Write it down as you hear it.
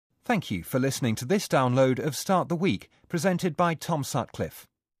Thank you for listening to this download of Start the Week, presented by Tom Sutcliffe.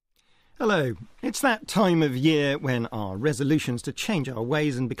 Hello. It's that time of year when our resolutions to change our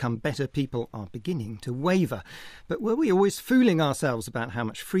ways and become better people are beginning to waver. But were we always fooling ourselves about how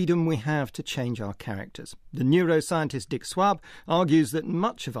much freedom we have to change our characters? The neuroscientist Dick Swaab argues that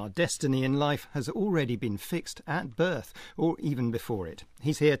much of our destiny in life has already been fixed at birth, or even before it.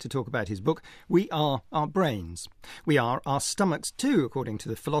 He's here to talk about his book, We Are Our Brains. We are our stomachs too, according to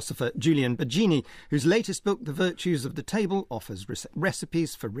the philosopher Julian Baggini, whose latest book, The Virtues of the Table, offers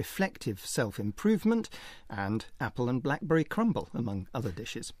recipes for reflective self-improvement and apple and blackberry crumble, among other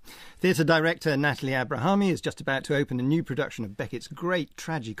dishes. Theatre director Natalie Abrahami is just about to open a new production of Beckett's great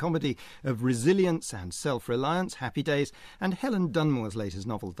tragicomedy of resilience and self-reliance, Happy Days, and Helen Dunmore's latest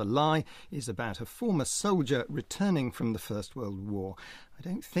novel, The Lie, is about a former soldier returning from the First World War. I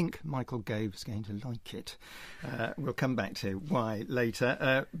don't think Michael Gove's going to like it. We'll come back to why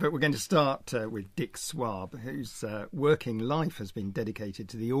later. But we're going to start with Dick Swaab, whose working life has been dedicated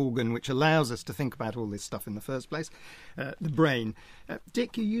to the organ which allows us to think about all this stuff in the first place, the brain.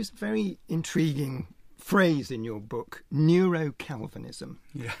 Dick, you used a very intriguing phrase in your book, neuro-Calvinism.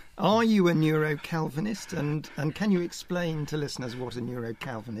 Yeah. Are you a neuro-Calvinist? And can you explain to listeners what a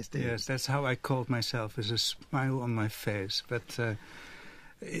neuro-Calvinist is? Yes, that's how I called myself, with a smile on my face. But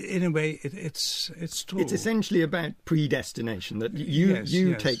in a way, it's true. It's essentially about predestination, that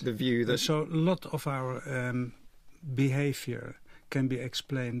you take the view that... So a lot of our behavior can be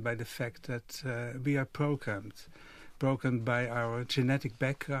explained by the fact that we are programmed by our genetic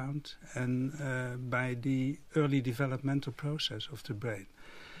background and by the early developmental process of the brain.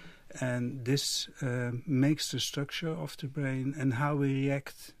 And this makes the structure of the brain and how we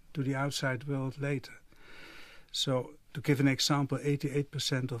react to the outside world later. So, to give an example,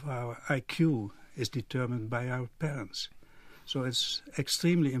 88% of our IQ is determined by our parents. So it's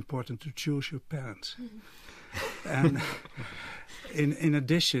extremely important to choose your parents. And in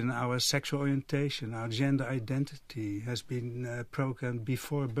addition, our sexual orientation, our gender identity has been programmed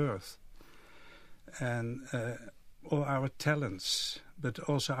before birth. And all our talents, but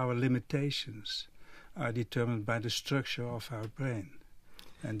also our limitations, are determined by the structure of our brain.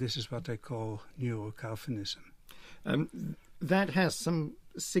 And this is what I call neuro-Calvinism. That has some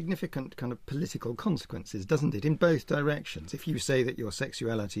significant kind of political consequences, doesn't it, in both directions? If you say that your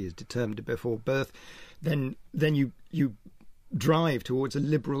sexuality is determined before birth, then you drive towards a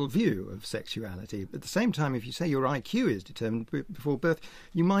liberal view of sexuality. At the same time, if you say your IQ is determined before birth,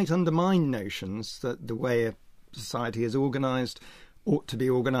 you might undermine notions that the way a society is organised ought to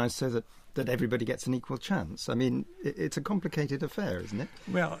be organised so that everybody gets an equal chance. I mean, it's a complicated affair, isn't it?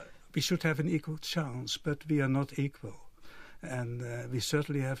 Well, we should have an equal chance, but we are not equal. And we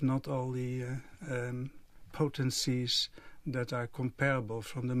certainly have not all the potencies that are comparable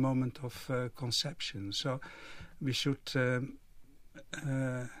from the moment of conception. So we should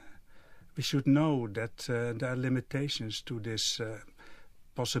know that there are limitations to this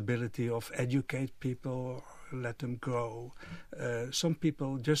possibility of educate people, or let them grow. Some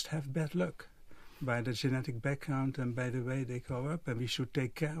people just have bad luck by the genetic background and by the way they grow up, and we should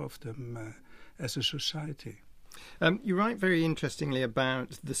take care of them as a society. You write very interestingly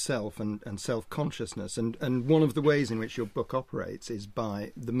about the self and self-consciousness, and one of the ways in which your book operates is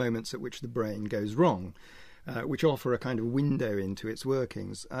by the moments at which the brain goes wrong, which offer a kind of window into its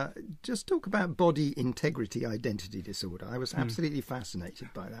workings. Just talk about body integrity identity disorder. I was absolutely fascinated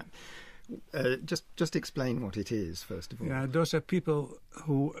by that. Just explain what it is, first of all. Yeah, those are people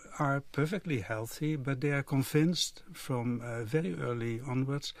who are perfectly healthy, but they are convinced from very early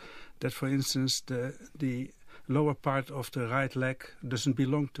onwards that, for instance, the lower part of the right leg doesn't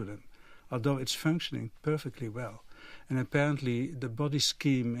belong to them, although it's functioning perfectly well. And apparently the body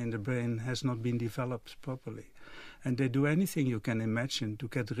scheme in the brain has not been developed properly. And they do anything you can imagine to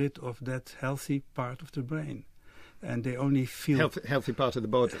get rid of that healthy part of the brain. And they only feel... Healthy part of the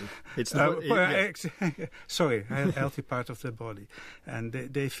body. It's sorry, healthy part of the body. And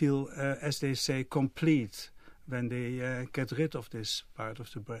they feel, as they say, complete when they get rid of this part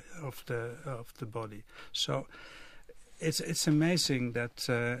of the body. So it's amazing that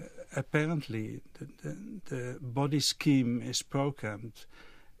apparently the body scheme is programmed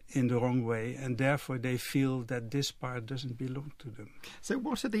in the wrong way, and therefore they feel that this part doesn't belong to them. So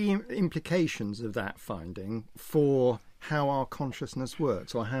what are the implications of that finding for how our consciousness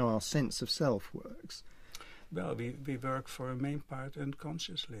works, or how our sense of self works? Well, we work for a main part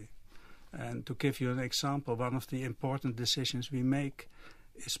unconsciously. And to give you an example, one of the important decisions we make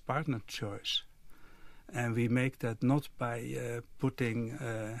is partner choice. And we make that not by putting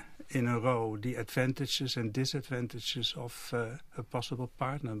in a row the advantages and disadvantages of a possible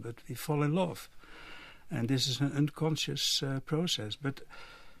partner, but we fall in love. And this is an unconscious process. But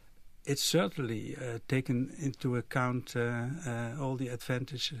it's certainly taken into account all the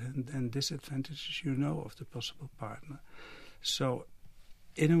advantages and disadvantages of the possible partner. So,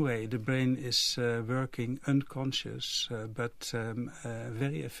 in a way, the brain is working unconscious, but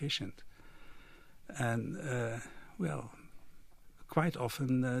very efficient. And, quite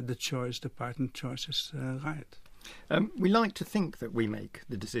often the partner choice is right. We like to think that we make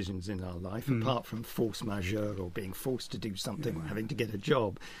the decisions in our life, apart from force majeure or being forced to do something or having to get a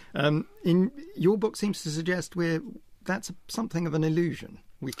job. In your book seems to suggest that's something of an illusion.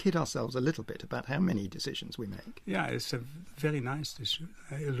 We kid ourselves a little bit about how many decisions we make. Yeah, it's a very nice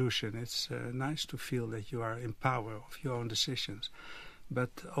illusion. It's nice to feel that you are in power of your own decisions.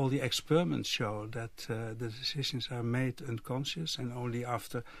 But all the experiments show that the decisions are made unconscious, and only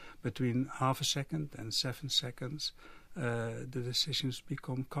after between half a second and 7 seconds the decisions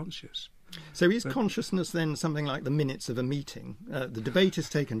become conscious. So is consciousness then something like the minutes of a meeting? The debate has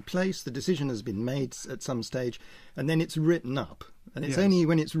taken place, the decision has been made at some stage, and then it's written up. And it's only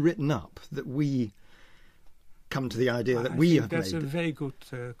when it's written up that we come to the idea that we have made. That's a very good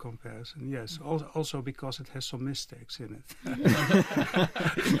comparison, yes. Also because it has some mistakes in it.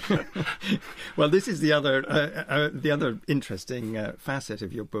 Well, this is the other interesting facet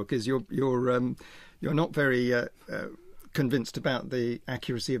of your book, is you're not very convinced about the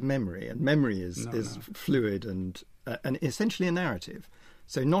accuracy of memory, and memory is fluid and essentially a narrative.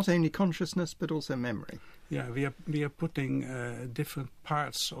 So not only consciousness but also memory. Yeah, we are putting different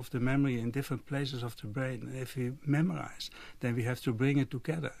parts of the memory in different places of the brain. And if we memorize, then we have to bring it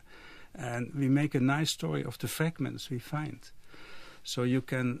together, and we make a nice story of the fragments we find. So you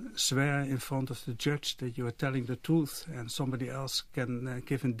can swear in front of the judge that you are telling the truth, and somebody else can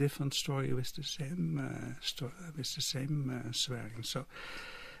give a different story with the same swearing. So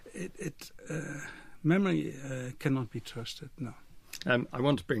memory cannot be trusted. No. I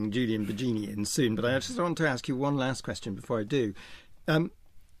want to bring Julian Baggini in soon, but I just want to ask you one last question before I do.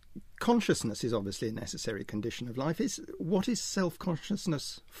 Consciousness is obviously a necessary condition of life. What is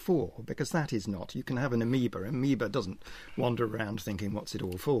self-consciousness for? Because that is not. You can have an amoeba. An amoeba doesn't wander around thinking, what's it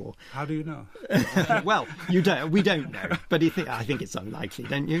all for? How do you know? Well, we don't know, but I think it's unlikely,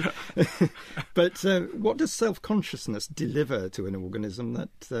 don't you? But what does self-consciousness deliver to an organism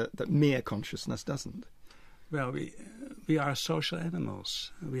that mere consciousness doesn't? Well, we are social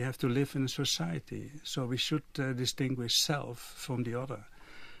animals. We have to live in a society, so we should distinguish self from the other,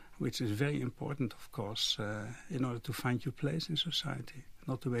 which is very important, of course, in order to find your place in society,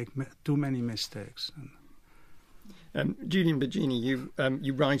 not to make too many mistakes. Julian Baggini,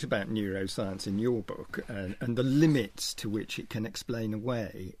 you write about neuroscience in your book and the limits to which it can explain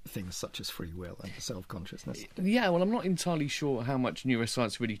away things such as free will and self-consciousness. Yeah, well, I'm not entirely sure how much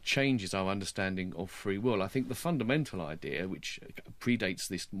neuroscience really changes our understanding of free will. I think the fundamental idea, which predates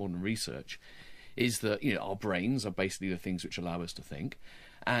this modern research, is that our brains are basically the things which allow us to think,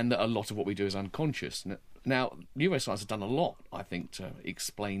 and that a lot of what we do is unconscious. Now, neuroscience has done a lot, I think, to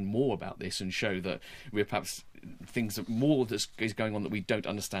explain more about this and show that we're perhaps more that is going on that we don't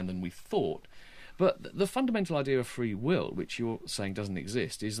understand than we thought. But the fundamental idea of free will, which you're saying doesn't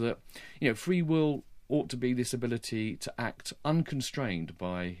exist, is that free will ought to be this ability to act unconstrained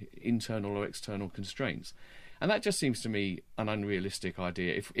by internal or external constraints. And that just seems to me an unrealistic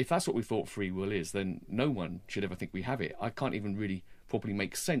idea. If that's what we thought free will is, then no one should ever think we have it. I can't even really properly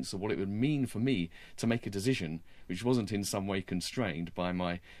make sense of what it would mean for me to make a decision which wasn't in some way constrained by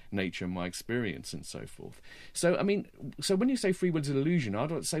my nature and my experience and so forth. So when you say free will is an illusion,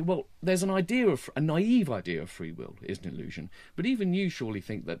 I'd like to say, well, there's a naive idea of free will is an illusion, but even you surely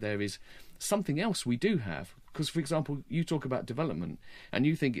think that there is something else we do have. Because, for example, you talk about development, and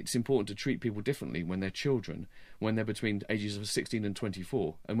you think it's important to treat people differently when they're children, when they're between ages of 16 and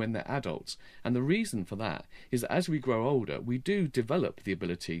 24, and when they're adults. And the reason for that is that as we grow older, we do develop the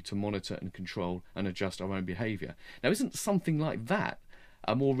ability to monitor and control and adjust our own behaviour. Now, isn't something like that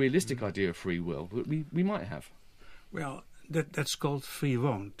a more realistic idea of free will that we might have? Well, that's called free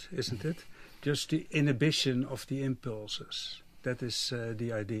won't, isn't it? Just the inhibition of the impulses. That is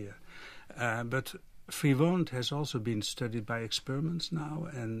the idea. But free won't has also been studied by experiments now,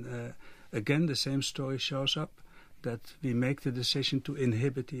 and again the same story shows up, that we make the decision to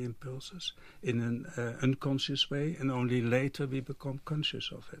inhibit the impulses in an unconscious way, and only later we become conscious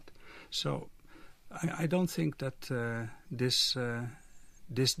of it. So I don't think that this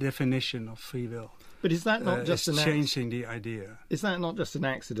definition of free will but is that not just changing the idea. Is that not just an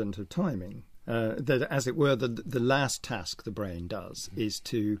accident of timing? That, as it were, the last task the brain does is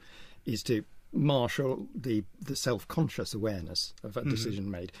to marshal the self-conscious awareness of a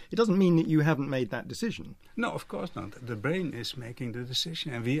decision made. It doesn't mean that you haven't made that decision. No, of course not. The brain is making the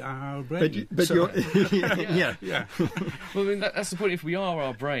decision, and we are our brain. But So- yeah. Well, I mean, that's the point. If we are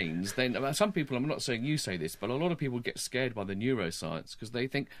our brains, then some people, I'm not saying you say this, but a lot of people get scared by the neuroscience because they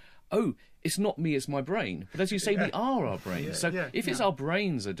think, oh, it's not me, it's my brain. But as you say, we are our brains. So if it's our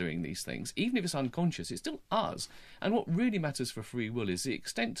brains are doing these things, even if it's unconscious, it's still us. And what really matters for free will is the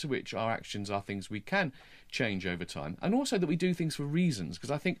extent to which our actions are things we can change over time, and also that we do things for reasons.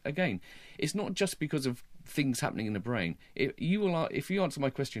 Because I think, again, it's not just because of things happening in the brain. If you answer my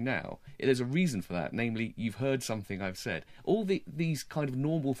question now, there's a reason for that. Namely, you've heard something I've said. All these kind of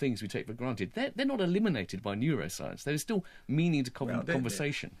normal things we take for granted, they're not eliminated by neuroscience. There's still meaning to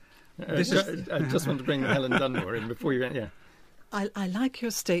conversation. I just want to bring Helen Dunmore in before you... Yeah. I like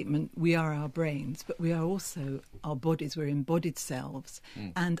your statement, we are our brains, but we are also our bodies, we're embodied selves.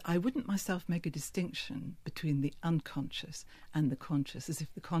 And I wouldn't myself make a distinction between the unconscious and the conscious, as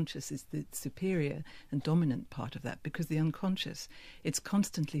if the conscious is the superior and dominant part of that, because the unconscious, it's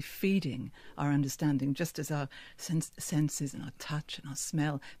constantly feeding our understanding, just as our senses and our touch and our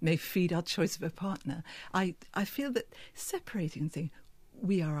smell may feed our choice of a partner. I feel that separating and saying,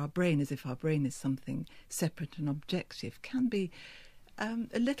 we are our brain, as if our brain is something separate and objective, can be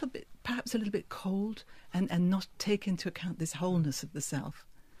perhaps a little bit cold and not take into account this wholeness of the self.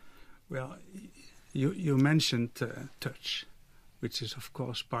 Well, you mentioned touch, which is, of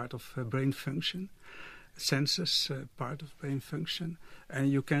course, part of brain function. Senses, part of brain function.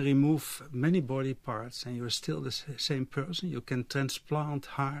 And you can remove many body parts and you're still the same person. You can transplant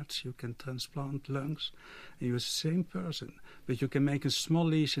hearts, you can transplant lungs, and you're the same person. But you can make a small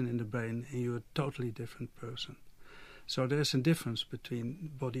lesion in the brain and you're a totally different person. So there's a difference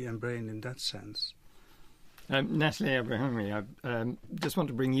between body and brain in that sense. Natalie, Abrahami, I just want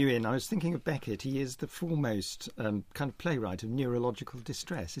to bring you in. I was thinking of Beckett. He is the foremost kind of playwright of neurological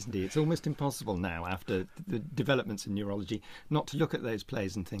distress, isn't he? It's almost impossible now, after the developments in neurology, not to look at those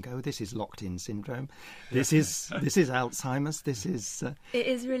plays and think, oh, this is locked-in syndrome. This is Alzheimer's. This is... It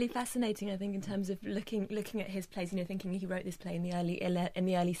is really fascinating, I think, in terms of looking at his plays. Thinking he wrote this play in the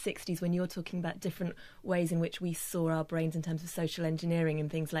early 60s, when you're talking about different ways in which we saw our brains in terms of social engineering and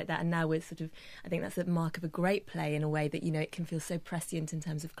things like that. And now we're sort of, I think that's a mark of a great play in a way that, it can feel so prescient in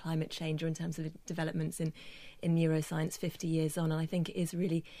terms of climate change or in terms of developments in neuroscience 50 years on. And I think it is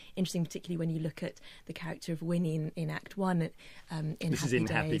really interesting, particularly when you look at the character of Winnie in Act 1. This is in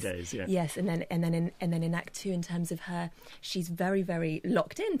Happy Days, yeah. Yes, and then in Act 2, in terms of her, she's very, very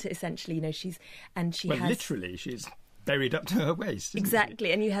locked into, essentially, she has... literally, she's buried up to her waist.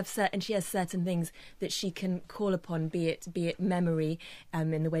 Exactly, and she has certain things that she can call upon, be it memory,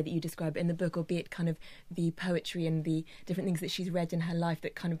 in the way that you describe it in the book, or be it kind of the poetry and the different things that she's read in her life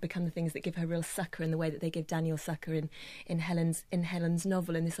that kind of become the things that give her real succour in the way that they give Daniel succour in Helen's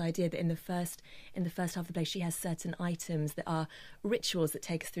novel. And this idea that in the first half of the play, she has certain items that are rituals that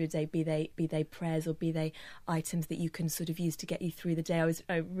take us through a day, be they prayers or be they items that you can sort of use to get you through the day.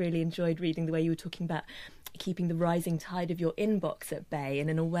 I really enjoyed reading the way you were talking about keeping the rising tide of your inbox at bay, and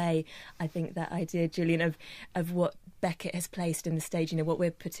in a way I think that idea, Julian, of what Beckett has placed in the stage, what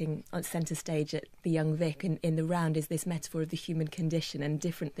we're putting on centre stage at the Young Vic in the round, is this metaphor of the human condition and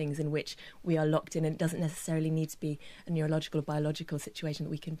different things in which we are locked in, and it doesn't necessarily need to be a neurological or biological situation that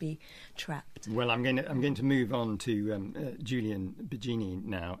we can be trapped. Well, I'm going to move on to Julian Baggini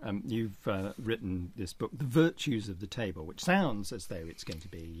now. You've written this book, The Virtues of the Table, which sounds as though it's going to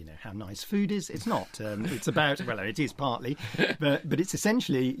be, how nice food is. It's not. It's about, well, it is partly, but it's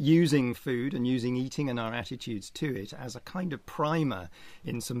essentially using food and using eating and our attitudes to it as a kind of primer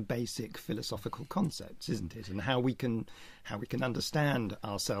in some basic philosophical concepts, isn't it? And how we can understand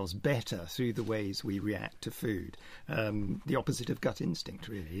ourselves better through the ways we react to food. The opposite of gut instinct,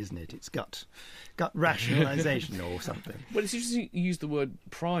 really, isn't it? It's gut rationalisation or something. Well, it's interesting you use the word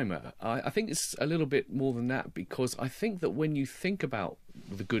primer. I think it's a little bit more than that, because I think that when you think about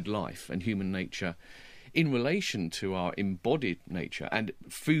the good life and human nature in relation to our embodied nature, and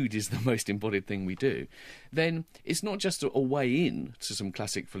food is the most embodied thing we do, then it's not just a way in to some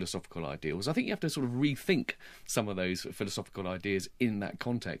classic philosophical ideals. I think you have to sort of rethink some of those philosophical ideas in that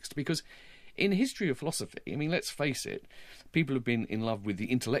context, because in the history of philosophy, let's face it, people have been in love with the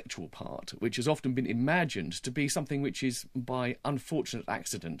intellectual part, which has often been imagined to be something which is by unfortunate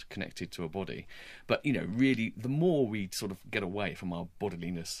accident connected to a body. But, really, the more we sort of get away from our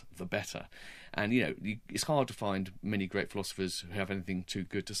bodiliness, the better. And, it's hard to find many great philosophers who have anything too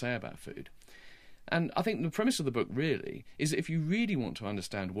good to say about food. And I think the premise of the book really is that if you really want to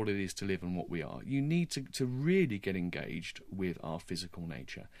understand what it is to live and what we are, you need to really get engaged with our physical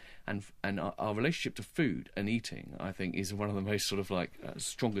nature. And our relationship to food and eating, I think, is one of the most sort of like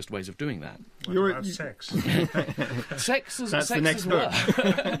strongest ways of doing that. What about sex? Sex as well.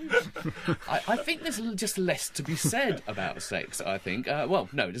 I think there's just less to be said about sex, I think. Well,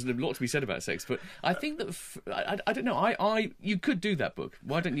 no, there's a lot to be said about sex, but I think that, I don't know, you could do that book.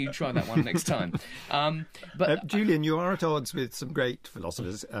 Why don't you try that one next time? But Julian, you are at odds with some great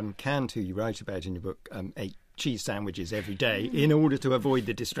philosophers. Kant, who you write about in your book, ate cheese sandwiches every day in order to avoid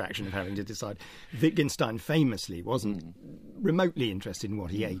the distraction of having to decide. Wittgenstein famously wasn't remotely interested in what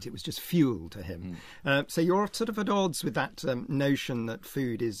he ate. It was just fuel to him. So you're sort of at odds with that notion that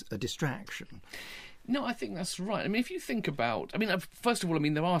food is a distraction. No, I think that's right. I mean, if you think about... first of all,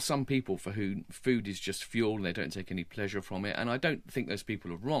 there are some people for whom food is just fuel and they don't take any pleasure from it, and I don't think those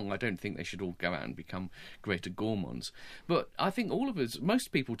people are wrong. I don't think they should all go out and become greater gourmands. But I think all of us,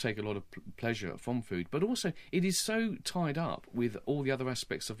 most people take a lot of pleasure from food, but also it is so tied up with all the other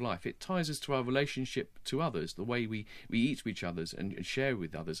aspects of life. It ties us to our relationship to others, the way we eat with each other and share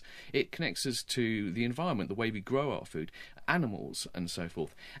with others. It connects us to the environment, the way we grow our food, animals and so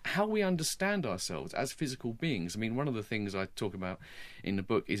forth. How we understand ourselves as physical beings. One of the things I talk about in the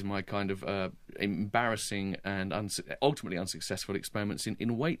book is my kind of embarrassing and ultimately unsuccessful experiments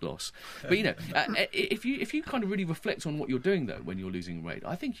in weight loss. But if you kind of really reflect on what you're doing though when you're losing weight,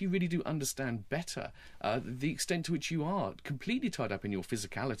 I think you really do understand better the extent to which you are completely tied up in your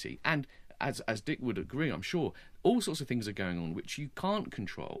physicality. And as Dick would agree, I'm sure, all sorts of things are going on which you can't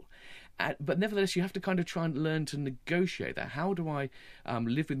control. But nevertheless, you have to kind of try and learn to negotiate that. How do I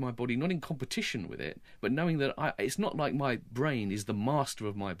live with my body, not in competition with it, but knowing that it's not like my brain is the master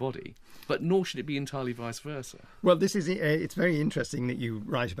of my body, but nor should it be entirely vice versa. Well, this is it's very interesting that you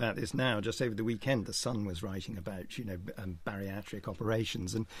write about this now. Just over the weekend, The Sun was writing about bariatric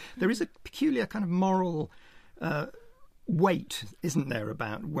operations, and there is a peculiar kind of moral weight, isn't there,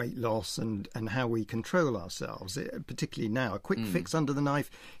 about weight loss and how we control ourselves, particularly now. A quick fix under the knife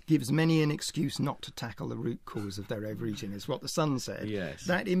gives many an excuse not to tackle the root cause of their overeating, is what The Sun said. Yes.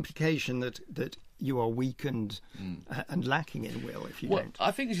 That implication that you are weakened and lacking in will if you don't.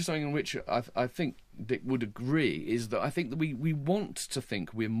 I think this is something in which I think Dick would agree, is that I think that we want to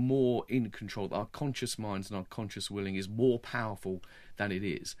think we're more in control, that our conscious minds and our conscious willing is more powerful than it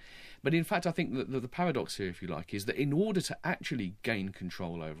is. But in fact, I think that the paradox here, if you like, is that in order to actually gain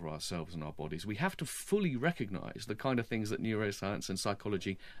control over ourselves and our bodies, we have to fully recognise the kind of things that neuroscience and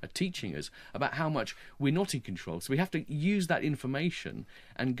psychology are teaching us about how much we're not in control. So we have to use that information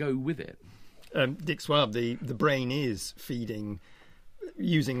and go with it. Dick Swaab, the brain is feeding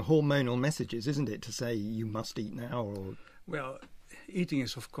using hormonal messages, isn't it, to say you must eat now? Or Well, eating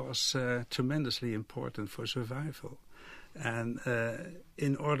is, of course, tremendously important for survival. And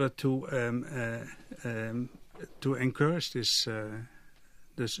in order to encourage this,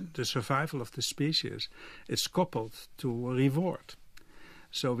 the survival of the species, it's coupled to reward.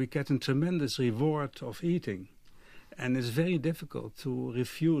 So we get a tremendous reward of eating, and it's very difficult to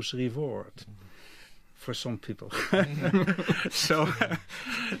refuse reward. For some people.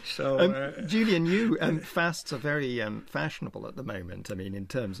 Julian, fasts are very fashionable at the moment, in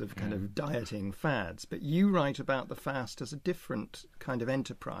terms of kind of dieting fads. But you write about the fast as a different kind of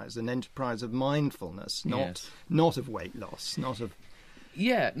enterprise, an enterprise of mindfulness, not of weight loss, not of...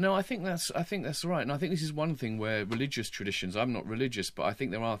 Yeah, no, I think that's right, and I think this is one thing where religious traditions. I'm not religious, but I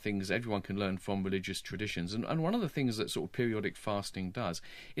think there are things everyone can learn from religious traditions, and one of the things that sort of periodic fasting does,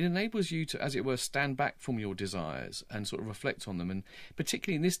 it enables you to, as it were, stand back from your desires and sort of reflect on them, and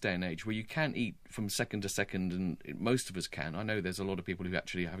particularly in this day and age where you can eat from second to second, and most of us can. I know there's a lot of people who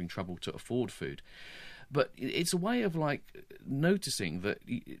actually are having trouble to afford food. But it's a way of noticing that,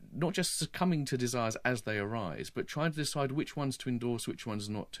 not just succumbing to desires as they arise, but trying to decide which ones to endorse, which ones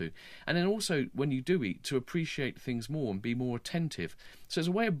not to. And then also, when you do eat, to appreciate things more and be more attentive. So it's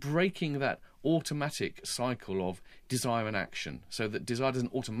a way of breaking that automatic cycle of desire and action, so that desire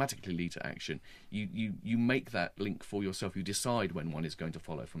doesn't automatically lead to action. You make that link for yourself. You decide when one is going to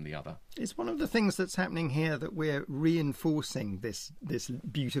follow from the other. It's one of the things that's happening here that we're reinforcing this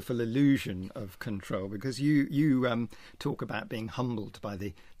beautiful illusion of control, because you talk about being humbled by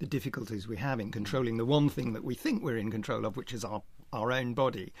the difficulties we have in controlling the one thing that we think we're in control of, which is our own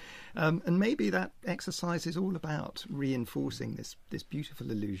body. And maybe that exercise is all about reinforcing this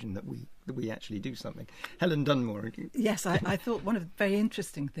beautiful illusion that we actually do something. Helen Dunmore. Yes, I thought one of the very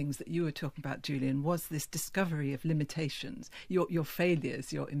interesting things that you were talking about, Julian, was this discovery of limitations, your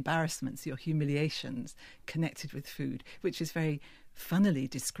failures, your embarrassments, your humiliations connected with food, which is very funnily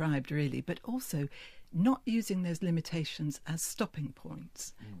described, really, but also not using those limitations as stopping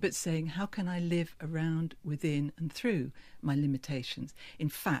points, but saying, how can I live around, within and through my limitations? In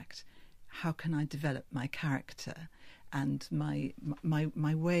fact, how can I develop my character and my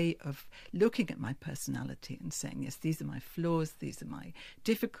way of looking at my personality and saying, yes, these are my flaws, these are my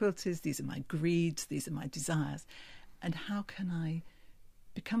difficulties, these are my greeds, these are my desires, and how can I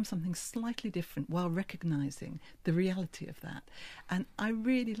become something slightly different while recognising the reality of that? And I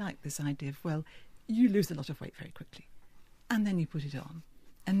really like this idea of, well, you lose a lot of weight very quickly, and then you put it on,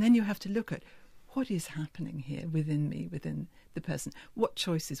 and then you have to look at what is happening here within me, within the person. What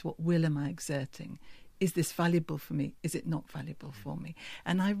choices, what will am I exerting? Is this valuable for me? Is it not valuable for me?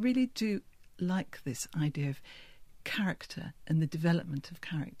 And I really do like this idea of character and the development of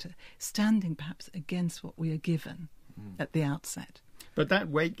character, standing perhaps against what we are given at the outset. But that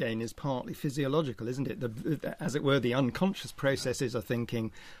weight gain is partly physiological, isn't it? As it were, the unconscious processes are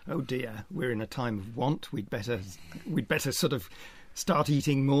thinking, oh dear, we're in a time of want, we'd better sort of start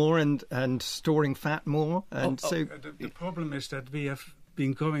eating more and storing fat more. And the problem is that we have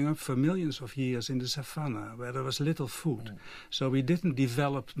been growing up for millions of years in the savannah where there was little food. So we didn't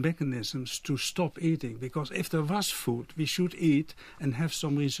develop mechanisms to stop eating, because if there was food, we should eat and have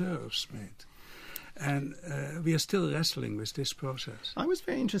some reserves made. And we are still wrestling with this process. I was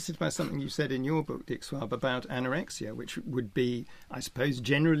very interested by something you said in your book, Dick Swaab, about anorexia, which would be, I suppose,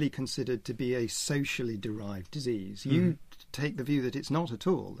 generally considered to be a socially derived disease. You take the view that it's not at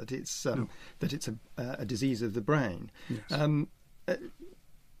all, that it's a disease of the brain. Yes.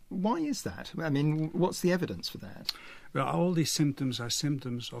 Why is that? I mean, what's the evidence for that? Well, all these symptoms are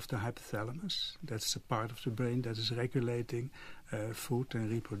symptoms of the hypothalamus. That's a part of the brain that is regulating food and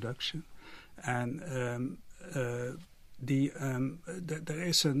reproduction. And there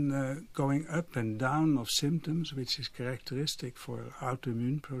is a going up and down of symptoms, which is characteristic for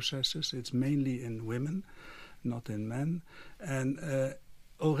autoimmune processes. It's mainly in women, not in men. And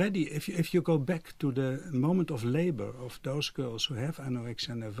already, if you go back to the moment of labor of those girls who have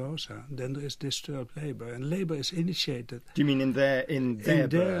anorexia nervosa, then there is disturbed labor, and labor is initiated. Do you mean in their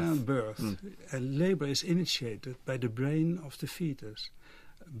birth? And labor is initiated by the brain of the fetus,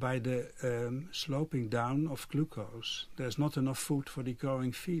 by the sloping down of glucose. There's not enough food for the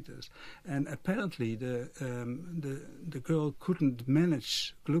growing fetus, and apparently the girl couldn't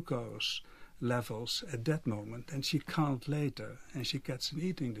manage glucose levels at that moment, and she can't later, and she gets an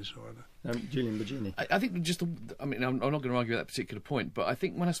eating disorder. Julian Baggini. I think I'm not going to argue that particular point, but I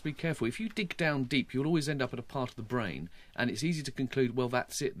think one has to be careful. If you dig down deep, you'll always end up at a part of the brain, and it's easy to conclude, well,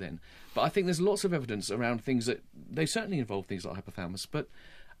 that's it then. But I think there's lots of evidence around things that they certainly involve things like hypothalamus, but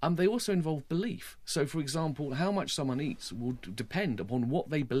they also involve belief. So, for example, how much someone eats will depend upon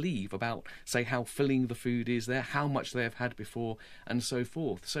what they believe about, say, how filling the food is there, how much they have had before, and so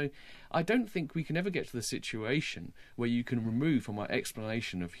forth. So I don't think we can ever get to the situation where you can remove from our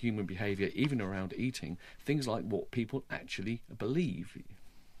explanation of human behaviour, even around eating, things like what people actually believe.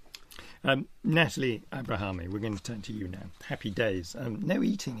 Natalie, Abrahami, we're going to turn to you now. Happy Days. No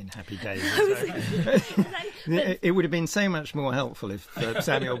eating in Happy Days. It would have been so much more helpful if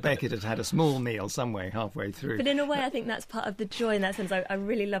Samuel Beckett had had a small meal somewhere halfway through. But in a way, I think that's part of the joy in that sense. I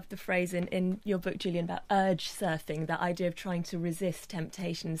really love the phrase in your book, Julian, about urge surfing, that idea of trying to resist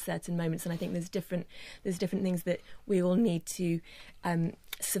temptation in certain moments. And I think there's different things that we all need to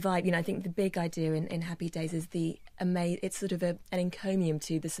survive. You know, I think the big idea in Happy Days is it's sort of an encomium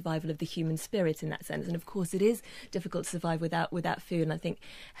to the survival of the human spirit in that sense. And of course, it is difficult to survive without food. And I think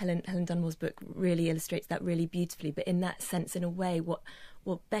Helen Dunmore's book really illustrates that really beautifully. But in that sense, in a way, what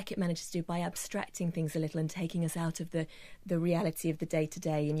Beckett manages to do by abstracting things a little and taking us out of the reality of the day to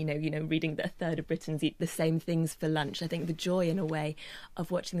day, and you know, reading that a third of Britons eat the same things for lunch. I think the joy, in a way,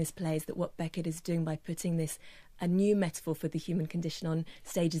 of watching this play is that what Beckett is doing by putting a new metaphor for the human condition on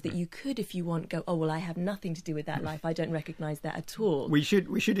stages that you could, if you want, go, oh well, I have nothing to do with that life. I don't recognise that at all. We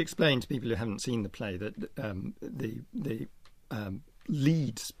should explain to people who haven't seen the play that the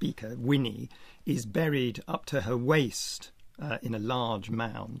lead speaker, Winnie, is buried up to her waist in a large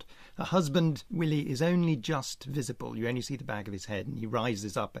mound. Her husband, Willie, is only just visible. You only see the back of his head, and he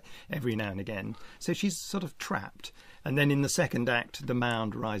rises up every now and again. So she's sort of trapped. And then in the second act, the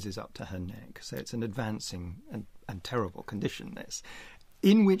mound rises up to her neck. So it's an advancing and terrible condition, this,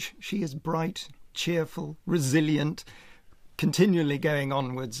 in which she is bright, cheerful, resilient, continually going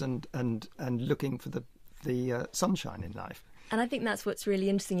onwards and looking for the sunshine in life. And I think that's what's really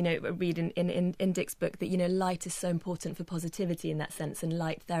interesting, I read in Dick's book that, light is so important for positivity in that sense, and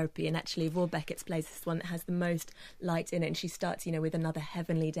light therapy. And actually, of all Beckett's plays, this is one that has the most light in it. And she starts, with another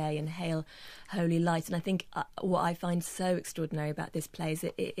heavenly day and hail, holy light. And I think what I find so extraordinary about this play is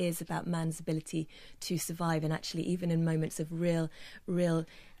it is about man's ability to survive. And actually, even in moments of real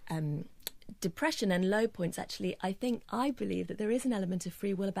depression and low points, actually, I believe that there is an element of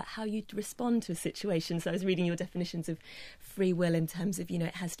free will about how you respond to a situation. So I was reading your definitions of free will in terms of,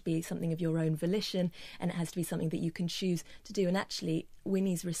 it has to be something of your own volition, and it has to be something that you can choose to do. And actually,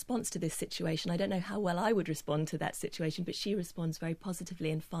 Winnie's response to this situation, I don't know how well I would respond to that situation, but she responds very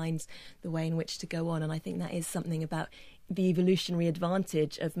positively and finds the way in which to go on. And I think that is something about the evolutionary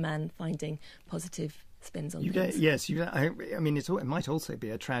advantage of man finding positive spins on things. Yes, I mean, it might also be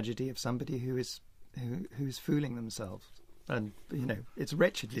a tragedy of somebody who's fooling themselves. And, it's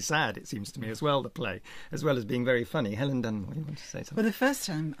wretchedly sad, it seems to me, as well, the play, as well as being very funny. Helen Dunmore, you want to say something? Well, the first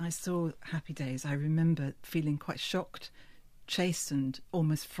time I saw Happy Days, I remember feeling quite shocked, chastened,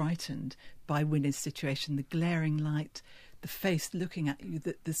 almost frightened by Winnie's situation, the glaring light, the face looking at you,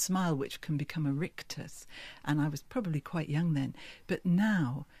 the smile which can become a rictus. And I was probably quite young then. But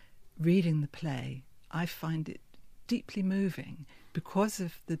now, reading the play, I find it deeply moving because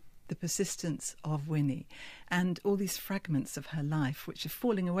of the persistence of Winnie and all these fragments of her life which are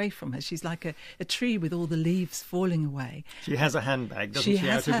falling away from her. She's like a tree with all the leaves falling away. She has a handbag, doesn't she?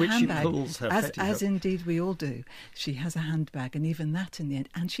 Out of which she pulls her petticoat. As indeed we all do. She has a handbag, and even that in the end.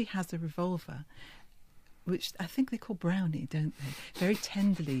 And she has a revolver, which I think they call Brownie, don't they? Very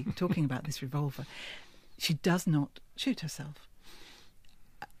tenderly talking about this revolver. She does not shoot herself.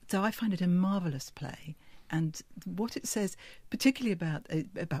 So I find it a marvellous play, and what it says, particularly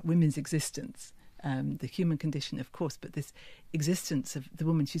about women's existence, the human condition, of course, but this existence of the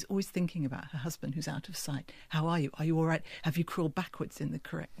woman. She's always thinking about her husband who's out of sight. How are you? Are you all right? Have you crawled backwards in the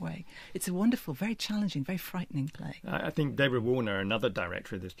correct way? It's a wonderful, very challenging, very frightening play. I think Deborah Warner, another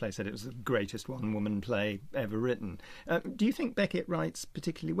director of this play, said it was the greatest one-woman play ever written. Do you think Beckett writes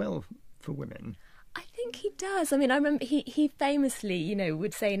particularly well for women? I think he does. I mean, I remember he famously,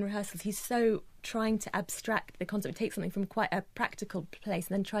 would say in rehearsals, he's so trying to abstract the concept, take something from quite a practical place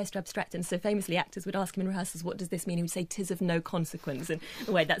and then tries to abstract it. And so famously, actors would ask him in rehearsals, what does this mean? He would say, 'tis of no consequence. And in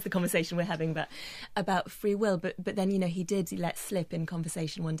a way, that's the conversation we're having about free will. But then, he did let slip in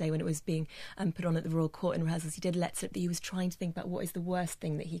conversation one day when it was being put on at the Royal Court in rehearsals. He did let slip that he was trying to think about what is the worst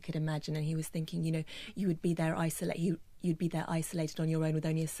thing that he could imagine. And he was thinking, you would be there you'd be there isolated on your own with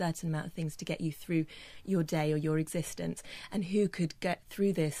only a certain amount of things to get you through your day or your existence. And who could get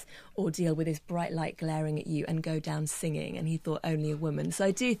through this ordeal with this bright light glaring at you and go down singing? And he thought only a woman. So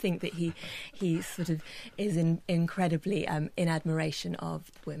I do think that he sort of is incredibly in admiration of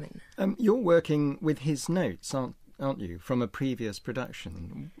women. You're working with his notes, aren't you, from a previous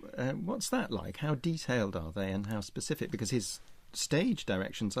production? What's that like? How detailed are they and how specific? Because his stage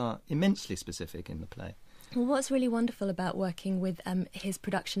directions are immensely specific in the play. Well, what's really wonderful about working with his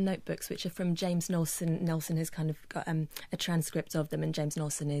production notebooks, which are from James Nelson. Nelson has kind of got a transcript of them, and James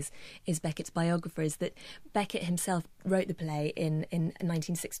Nelson is Beckett's biographer, is that Beckett himself wrote the play in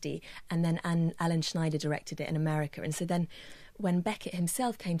 1960, and then Alan Schneider directed it in America. And so then when Beckett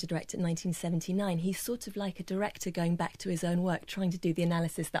himself came to direct it in 1979, he's sort of like a director going back to his own work, trying to do the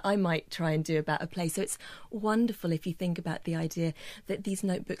analysis that I might try and do about a play. So it's wonderful if you think about the idea that these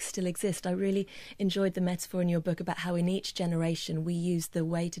notebooks still exist. I really enjoyed the metaphor in your book about how in each generation we use the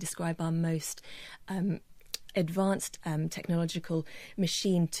way to describe our most advanced technological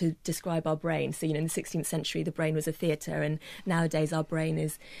machine to describe our brain. So, in the 16th century, the brain was a theatre, and nowadays our brain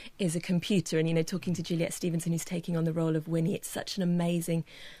is a computer. And, talking to Juliet Stevenson, who's taking on the role of Winnie, it's such an amazing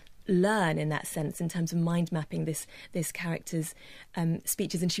learn in that sense, in terms of mind mapping this character's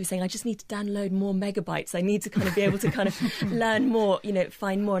speeches. And she was saying, I just need to download more megabytes. I need to kind of be able to kind of learn more,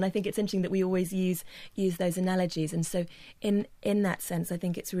 find more. And I think it's interesting that we always use those analogies. And so in that sense, I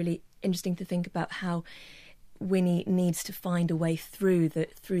think it's really interesting to think about how Winnie needs to find a way through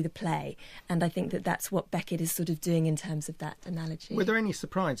the play, and I think that that's what Beckett is sort of doing in terms of that analogy. Were there any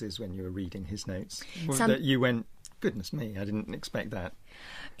surprises when you were reading his notes that you went, goodness me, I didn't expect that?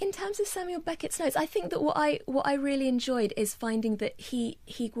 In terms of Samuel Beckett's notes, I think that what I really enjoyed is finding that he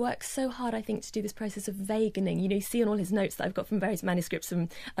works so hard, I think, to do this process of vaguening. You see on all his notes that I've got from various manuscripts from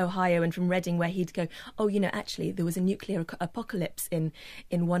Ohio and from Reading, where he'd go, actually, there was a nuclear apocalypse in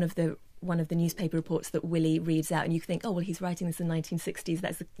one of the one of the newspaper reports that Willie reads out, and you think, oh, well, he's writing this in the 1960s,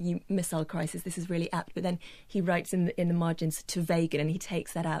 that's the missile crisis, this is really apt. But then he writes in the margins to vegan, and he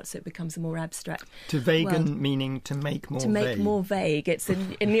takes that out, so it becomes a more abstract To vegan world. meaning to make more To make vague. more vague. It's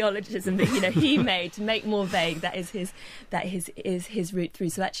a neologism that he made, to make more vague. That is his route through.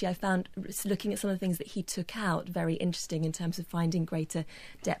 So actually I found looking at some of the things that he took out very interesting in terms of finding greater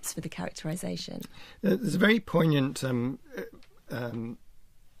depths for the characterisation. There's a very poignant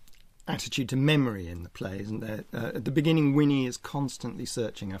attitude to memory in the play, isn't there? At the beginning, Winnie is constantly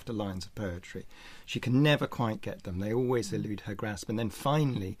searching after lines of poetry. She can never quite get them. They always elude her grasp. And then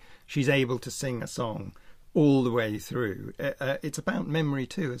finally, she's able to sing a song all the way through. It's about memory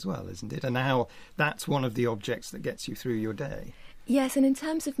too, as well, isn't it? And how that's one of the objects that gets you through your day. Yes, and in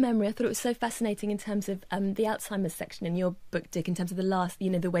terms of memory, I thought it was so fascinating in terms of the Alzheimer's section in your book, Dick, in terms of the last,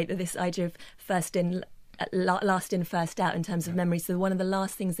 the way that this idea of last in, first out in terms of memory. So one of the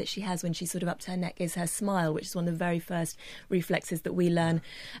last things that she has when she's sort of up to her neck is her smile, which is one of the very first reflexes that we learn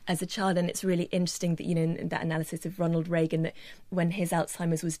as a child. And it's really interesting that, in that analysis of Ronald Reagan, that when his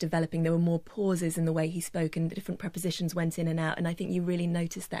Alzheimer's was developing, there were more pauses in the way he spoke and the different prepositions went in and out. And I think you really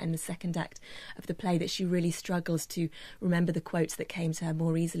noticed that in the second act of the play, that she really struggles to remember the quotes that came to her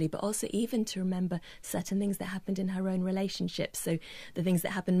more easily, but also even to remember certain things that happened in her own relationships. So the things that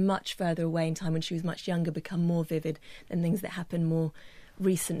happened much further away in time when she was much younger become more vivid than things that happen more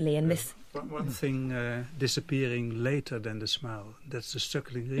recently. And this one thing disappearing later than the smile, that's the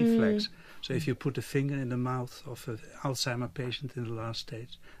suckling reflex. So if you put a finger in the mouth of an Alzheimer patient in the last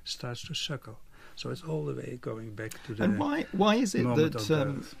stage, it starts to suckle. So it's all the way going back to the And why is it moment that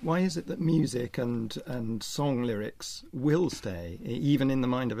of birth. why is it that music and song lyrics will stay even in the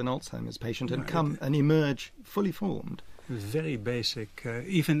mind of an Alzheimer's patient and and emerge fully formed? Very basic.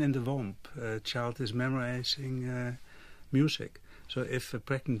 Even in the womb, a child is memorizing music. So if a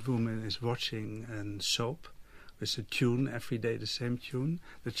pregnant woman is watching a soap with a tune every day, the same tune,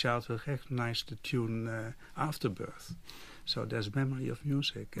 the child will recognize the tune after birth. So there's memory of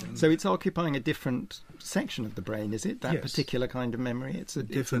music. So it's occupying a different section of the brain, is it? That Yes. particular kind of memory? It's in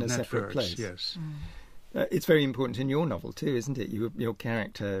different a separate networks, place. yes. It's very important in your novel too, isn't it? Your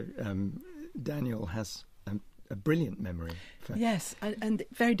character, Daniel, has a brilliant memory. Yes, and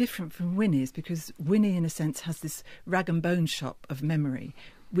very different from Winnie's, because Winnie, in a sense, has this rag and bone shop of memory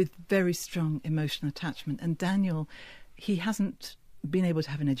with very strong emotional attachment. And Daniel, he hasn't been able to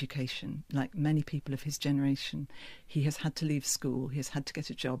have an education like many people of his generation. He has had to leave school. He has had to get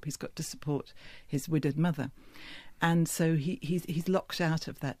a job. He's got to support his widowed mother. And so he's locked out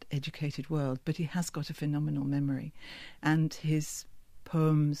of that educated world, but he has got a phenomenal memory. And his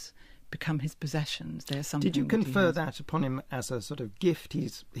poems become his possessions. They are something. Did you that he confer has. that upon him as a sort of gift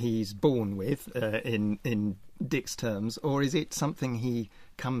he's born with, in Dick's terms, or is it something he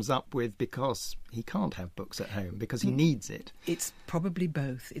comes up with because he can't have books at home, because he needs it? It's probably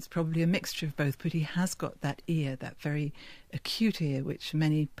both. It's probably a mixture of both, but he has got that ear, that very acute ear, which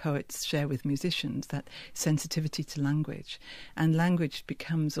many poets share with musicians, that sensitivity to language. And language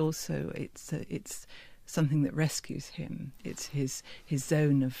becomes also, it's something that rescues him. It's his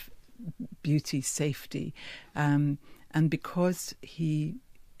zone of beauty, safety, and because he,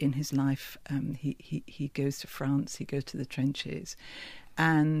 in his life, he goes to France, he goes to the trenches,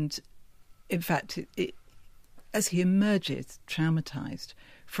 and in fact, as he emerges traumatized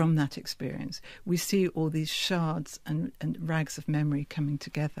from that experience, we see all these shards and rags of memory coming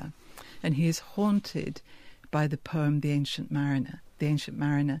together, and he is haunted by the poem The Ancient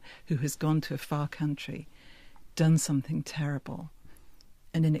Mariner who has gone to a far country, done something terrible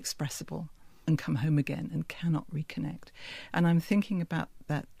and inexpressible, and come home again and cannot reconnect. And I'm thinking about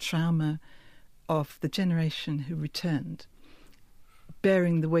that trauma of the generation who returned,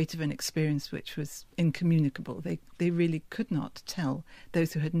 bearing the weight of an experience which was incommunicable. They really could not tell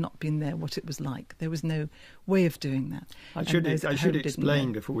those who had not been there what it was like. There was no way of doing that. I should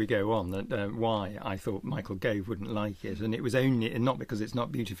explain before we go on that why I thought Michael Gove wouldn't like it, and it was only not because it's not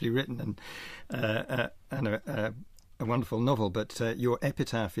beautifully written and a wonderful novel, but your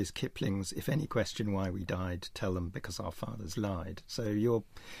epitaph is Kipling's "If any question why we died, tell them because our fathers lied." So you're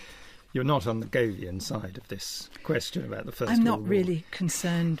not on the Govian side of this question about the First World War. I'm not really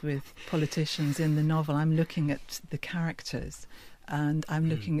concerned with politicians in the novel. I'm looking at the characters, and I'm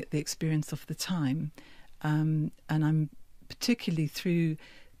looking at the experience of the time, and I'm particularly through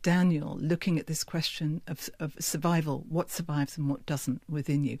Daniel looking at this question of survival, what survives and what doesn't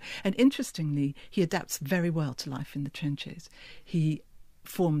within you. And interestingly, he adapts very well to life in the trenches. He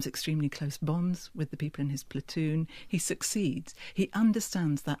forms extremely close bonds with the people in his platoon. He succeeds. He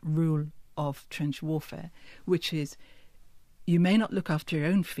understands that rule of trench warfare, which is you may not look after your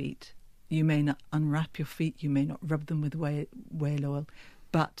own feet, You may not unwrap your feet, you may not rub them with whale oil,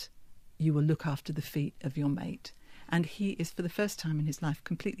 but you will look after the feet of your mate. And he is, for the first time in his life,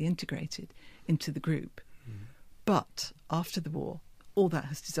 completely integrated into the group. But after the war, all that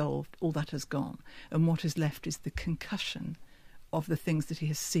has dissolved, all that has gone, and what is left is the concussion of the things that he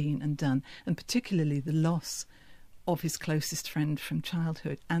has seen and done, and particularly the loss of his closest friend from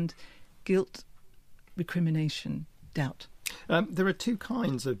childhood, and guilt, recrimination, doubt. There are two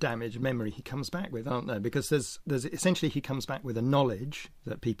kinds of damaged memory he comes back with, aren't there? Because there's essentially he comes back with a knowledge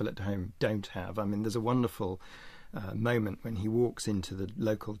that people at home don't have. I mean, there's a wonderful moment when he walks into the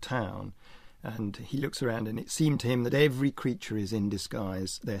local town and he looks around, and it seemed to him that every creature is in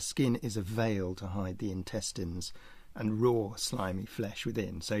disguise. Their skin is a veil to hide the intestines and raw, slimy flesh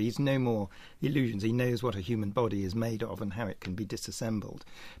within. So he's no more illusions. He knows what a human body is made of and how it can be disassembled.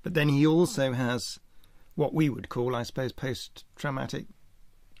 But then he also has what we would call, I suppose, post-traumatic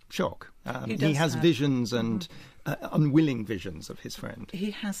shock. He has visions and unwilling visions of his friend.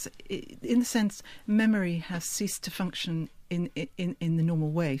 He has, in the sense, memory has ceased to function in the normal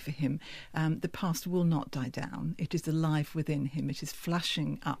way for him. The past will not die down. It is alive within him. It is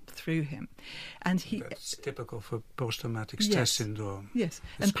flashing up through him. And That's typical for post-traumatic stress syndrome. Yes,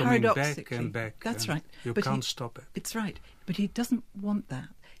 it's and coming paradoxically, back and back. That's and right. You But can't stop it. It's right. But he doesn't want that.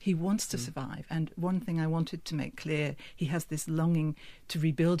 He wants to survive. And one thing I wanted to make clear, he has this longing to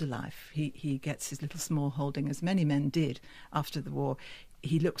rebuild a life. He gets his little small holding, as many men did after the war.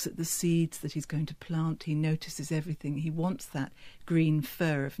 He looks at the seeds that he's going to plant. He notices everything. He wants that green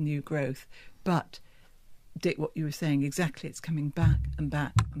fur of new growth. But, Dick, what you were saying, exactly, it's coming back and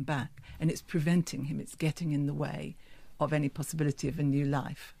back and back. And it's preventing him. It's getting in the way of any possibility of a new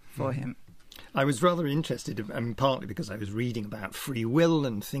life for him. I was rather interested, partly because I was reading about free will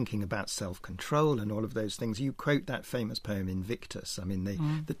and thinking about self-control and all of those things. You quote that famous poem Invictus. I mean,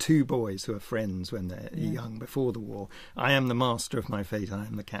 the two boys who are friends when they're young before the war. I am the master of my fate. I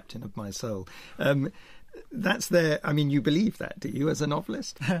am the captain of my soul. That's there. I mean, you believe that, do you, as a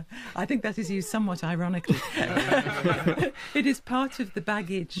novelist? I think that is used somewhat ironically. It is part of the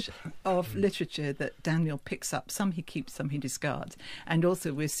baggage of literature that Daniel picks up. Some he keeps, some he discards. And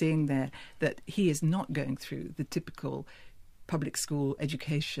also we're seeing there that he is not going through the typical public school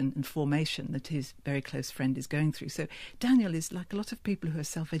education and formation that his very close friend is going through. So Daniel is like a lot of people who are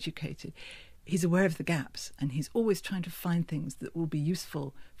self-educated. He's aware of the gaps, and he's always trying to find things that will be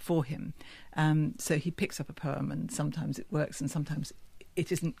useful for him. So he picks up a poem, and sometimes it works, and sometimes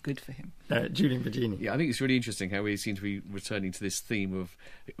it isn't good for him. Julian Baggini. Yeah, I think it's really interesting how we seem to be returning to this theme of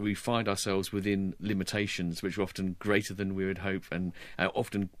we find ourselves within limitations which are often greater than we would hope, and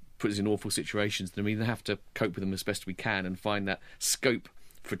often put us in awful situations. And we then have to cope with them as best we can and find that scope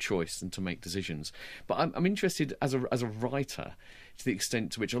for choice and to make decisions. But I'm interested as a writer, to the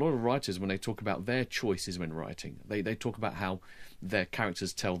extent to which a lot of writers, when they talk about their choices when writing, they talk about how their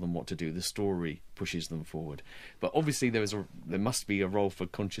characters tell them what to do, the story pushes them forward. But obviously there must be a role for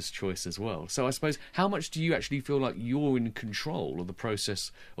conscious choice as well. So I suppose, how much do you actually feel like you're in control of the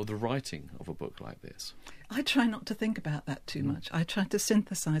process of the writing of a book like this? I try not to think about that too much. I try to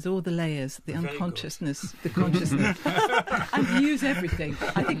synthesise all the layers, the unconsciousness, the consciousness, and use everything.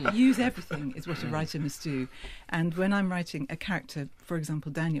 I think use everything is what a writer must do. And when I'm writing a character, for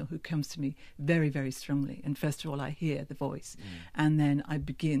example, Daniel, who comes to me very, very strongly, and first of all I hear the voice, and then I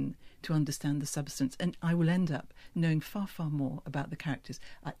begin to understand the substance, and I will end up knowing far, far more about the characters.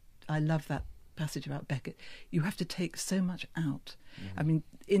 I love that passage about Beckett. You have to take so much out. I mean,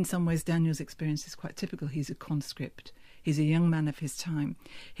 in some ways Daniel's experience is quite typical. He's a conscript. He's a young man of his time.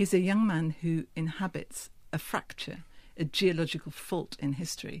 He's a young man who inhabits a fracture, a geological fault in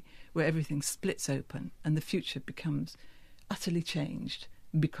history where everything splits open and the future becomes utterly changed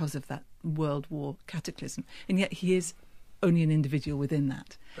because of that World War cataclysm. And yet he is only an individual within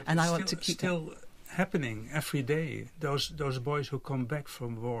that. But and I want to keep still happening every day. Those boys who come back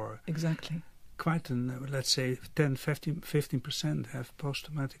from war. Exactly. Quite let's say 10-15% have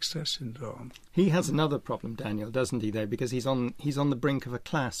post-traumatic stress syndrome. He has another problem, Daniel, doesn't he, though, because he's on the brink of a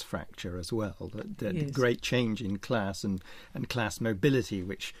class fracture as well. The great change in class and class mobility,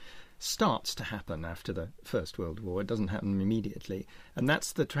 which starts to happen after the First World War. It doesn't happen immediately. And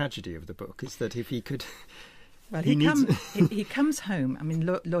that's the tragedy of the book, is that if he could... Well, he comes home. I mean,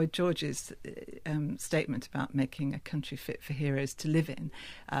 Lloyd George's statement about making a country fit for heroes to live in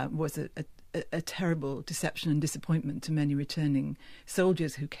was a terrible deception and disappointment to many returning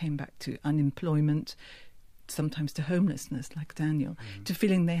soldiers who came back to unemployment, sometimes to homelessness, like Daniel, to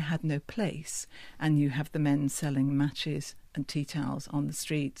feeling they had no place. And you have the men selling matches and tea towels on the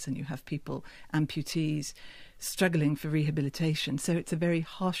streets, and you have people, amputees, struggling for rehabilitation. So it's a very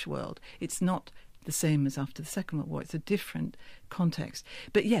harsh world. It's not the same as after the Second World War. It's a different context.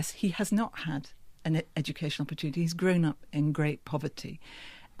 But yes, he has not had an educational opportunity. He's grown up in great poverty.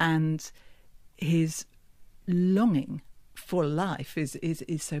 And his longing for life is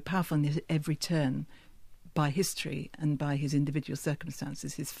so powerful, and at every turn, by history and by his individual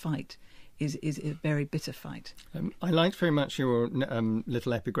circumstances, his fight is a very bitter fight. I liked very much your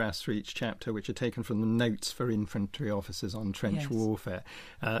little epigraphs for each chapter, which are taken from the notes for infantry officers on trench warfare.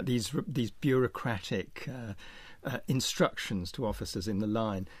 These bureaucratic instructions to officers in the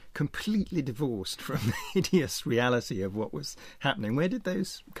line, completely divorced from the hideous reality of what was happening. Where did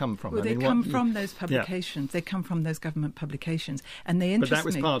those come from? Well, they come from those publications. Yeah. They come from those government publications, and they interest me. But that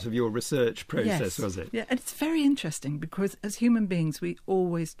was part of your research process, was it? Yeah, and it's very interesting because as human beings, we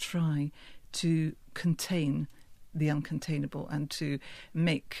always try to contain the uncontainable and to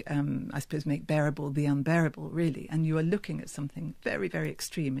make, make bearable the unbearable, really. And you are looking at something very, very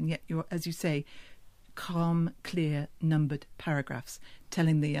extreme, and yet you're, as you say, calm, clear, numbered paragraphs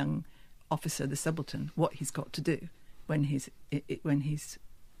telling the young officer, the subaltern, what he's got to do when he's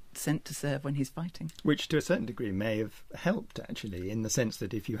sent to serve, when he's fighting. Which to a certain degree may have helped, actually, in the sense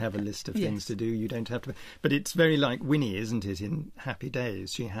that if you have a list of things to do, you don't have to... But it's very like Winnie, isn't it, in Happy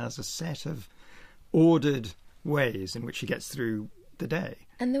Days? She has a set of ordered ways in which she gets through the day.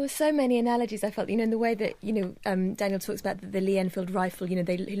 And there were so many analogies, I felt, in the way that, Daniel talks about the Lee Enfield rifle, he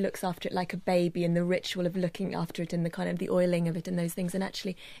looks after it like a baby, and the ritual of looking after it and the kind of the oiling of it and those things. And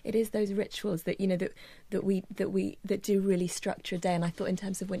actually, it is those rituals that, that do really structure a day. And I thought in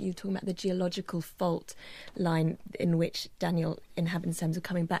terms of when you were talking about the geological fault line in which Daniel inhabits in terms of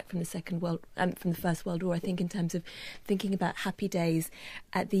coming back from the First World War, I think in terms of thinking about Happy Days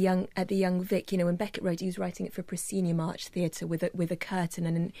at the young Vic, when Beckett wrote, he was writing it for Proscenium Arch Theatre with a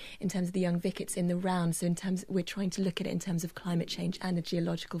curtain. And in terms of the young Vic, it's in the round. So we're trying to look at it in terms of climate change and a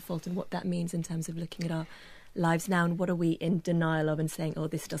geological fault and what that means in terms of looking at our lives now and what are we in denial of and saying, oh,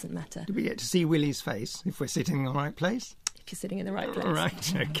 this doesn't matter. Do we get to see Willie's face if we're sitting in the right place? If you're sitting in the right place.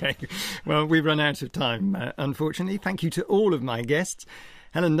 Right, OK. Well, we've run out of time, unfortunately. Thank you to all of my guests.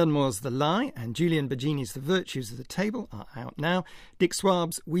 Helen Dunmore's The Lie and Julian Baggini's The Virtues of the Table are out now. Dick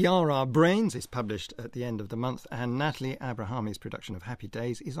Swaab's We Are Our Brains is published at the end of the month, and Natalie Abrahami's production of Happy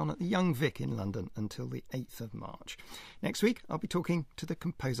Days is on at the Young Vic in London until the 8th of March. Next week, I'll be talking to the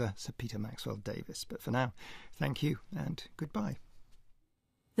composer Sir Peter Maxwell Davies. But for now, thank you and goodbye.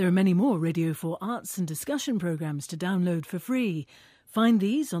 There are many more Radio 4 arts and discussion programmes to download for free. Find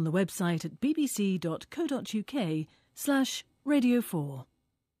these on the website at bbc.co.uk/Radio4.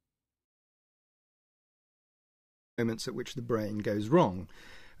 Moments at which the brain goes wrong,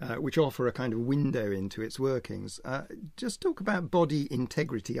 which offer a kind of window into its workings. Just talk about body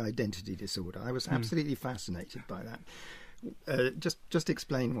integrity identity disorder. I was absolutely fascinated by that. Just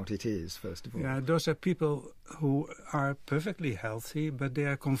explain what it is, first of all. Yeah, those are people who are perfectly healthy, but they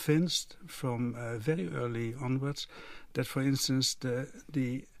are convinced from very early onwards that, for instance,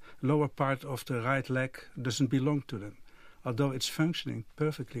 the lower part of the right leg doesn't belong to them, although it's functioning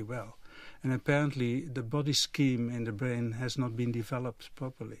perfectly well. And apparently the body scheme in the brain has not been developed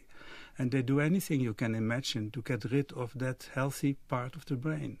properly. And they do anything you can imagine to get rid of that healthy part of the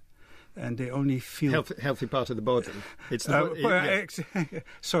brain. And they only feel... Healthy part of the body. It's not,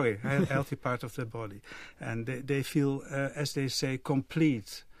 sorry, healthy part of the body. And they feel, as they say,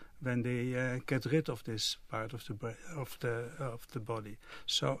 complete when they get rid of this part of the body.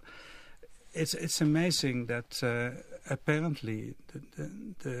 So it's amazing that apparently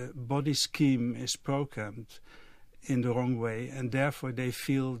the body scheme is programmed in the wrong way, and therefore they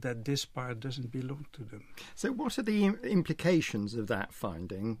feel that this part doesn't belong to them. So what are the implications of that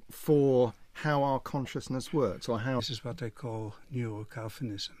finding for how our consciousness works, or how... This is what they call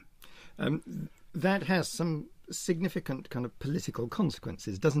neuro-Calvinism. That has some significant kind of political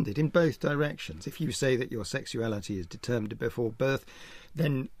consequences, doesn't it, in both directions? If you say that your sexuality is determined before birth,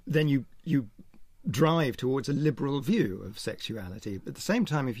 then you drive towards a liberal view of sexuality. At the same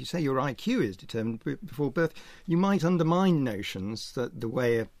time, if you say your IQ is determined before birth, you might undermine notions that the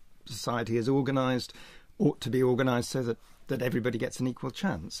way a society is organised ought to be organised so that everybody gets an equal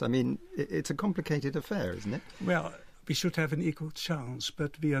chance. I mean, it's a complicated affair, isn't it? Well, we should have an equal chance,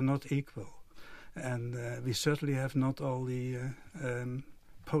 but we are not equal. And we certainly have not all the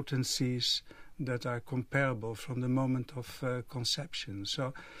potencies that are comparable from the moment of conception.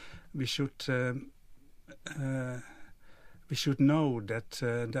 So we should know that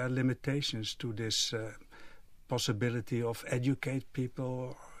there are limitations to this possibility of educate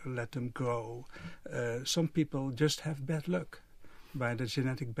people, let them grow. Some people just have bad luck, by the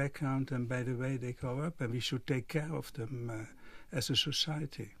genetic background and by the way they grow up, and we should take care of them as a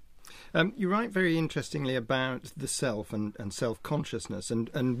society. You write very interestingly about the self and self-consciousness,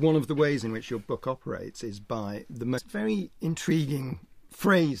 and one of the ways in which your book operates is by the most very intriguing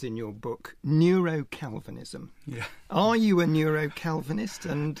phrase in your book, neuro-Calvinism. Yeah. Are you a neuro-Calvinist,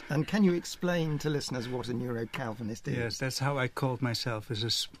 and can you explain to listeners what a neuro-Calvinist is? Yes, that's how I called myself, with a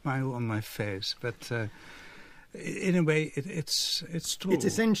smile on my face. But in a way, it's true. It's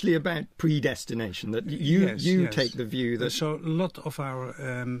essentially about predestination, that you take the view that... So a lot of our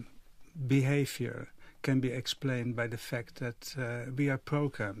behavior can be explained by the fact that we are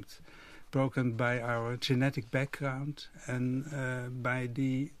programmed by our genetic background and by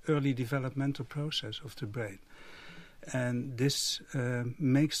the early developmental process of the brain. And this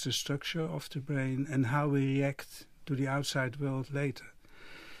makes the structure of the brain and how we react to the outside world later.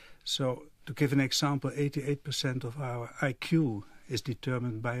 So, to give an example, 88% of our IQ is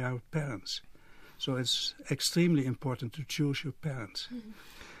determined by our parents. So it's extremely important to choose your parents.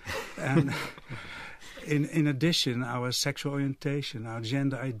 And in addition, our sexual orientation, our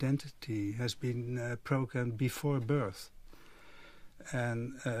gender identity has been programmed before birth.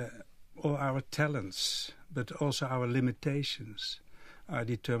 And all our talents, but also our limitations, are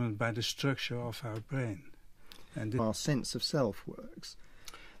determined by the structure of our brain. And our sense of self works.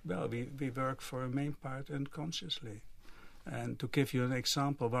 Well, we work for a main part unconsciously. And to give you an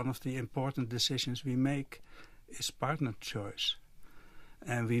example, one of the important decisions we make is partner choice.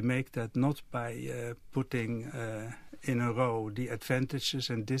 And we make that not by putting in a row the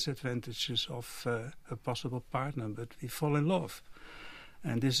advantages and disadvantages of a possible partner, but we fall in love.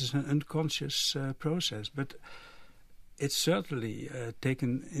 And this is an unconscious process. But it's certainly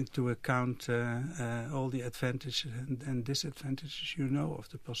taken into account all the advantages and disadvantages of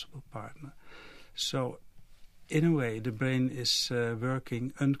the possible partner. So, in a way, the brain is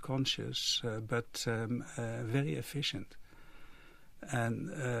working unconscious, but very efficient.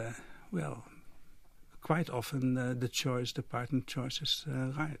 And, quite often the partner choice is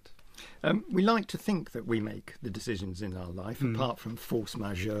right. We like to think that we make the decisions in our life, apart from force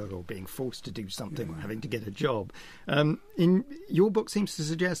majeure or being forced to do something or having to get a job. In your book seems to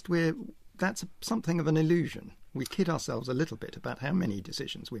suggest that's something of an illusion. We kid ourselves a little bit about how many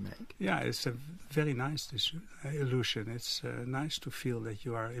decisions we make. Yeah, it's a very nice illusion. It's nice to feel that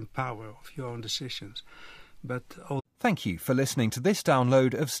you are in power of your own decisions. But Thank you for listening to this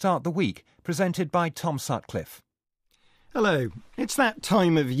download of Start the Week, presented by Tom Sutcliffe. Hello. It's that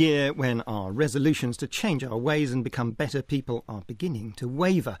time of year when our resolutions to change our ways and become better people are beginning to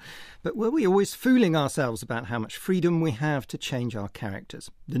waver. But were we always fooling ourselves about how much freedom we have to change our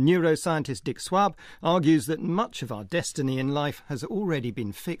characters? The neuroscientist Dick Swaab argues that much of our destiny in life has already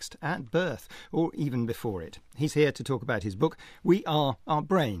been fixed at birth, or even before it. He's here to talk about his book, We Are Our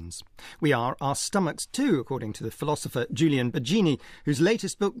Brains. We are our stomachs too, according to the philosopher Julian Baggini, whose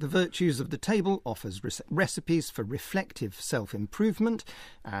latest book, The Virtues of the Table, offers recipes for reflective self-improvement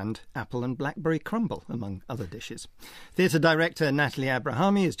and apple and blackberry crumble, among other dishes. Theatre director Natalie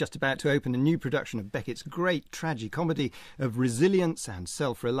Abrahami is just about to open a new production of Beckett's great tragicomedy of resilience and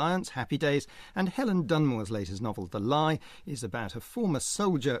self-reliance, Happy Days, and Helen Dunmore's latest novel, The Lie, is about a former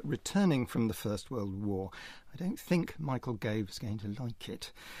soldier returning from the First World War. I don't think Michael Gove's going to like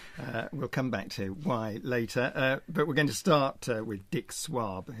it. We'll come back to why later. But we're going to start with Dick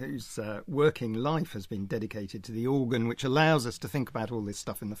Swaab, whose working life has been dedicated to the organ which allows us to think about all this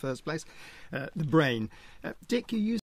stuff in the first place, the brain. Dick, you use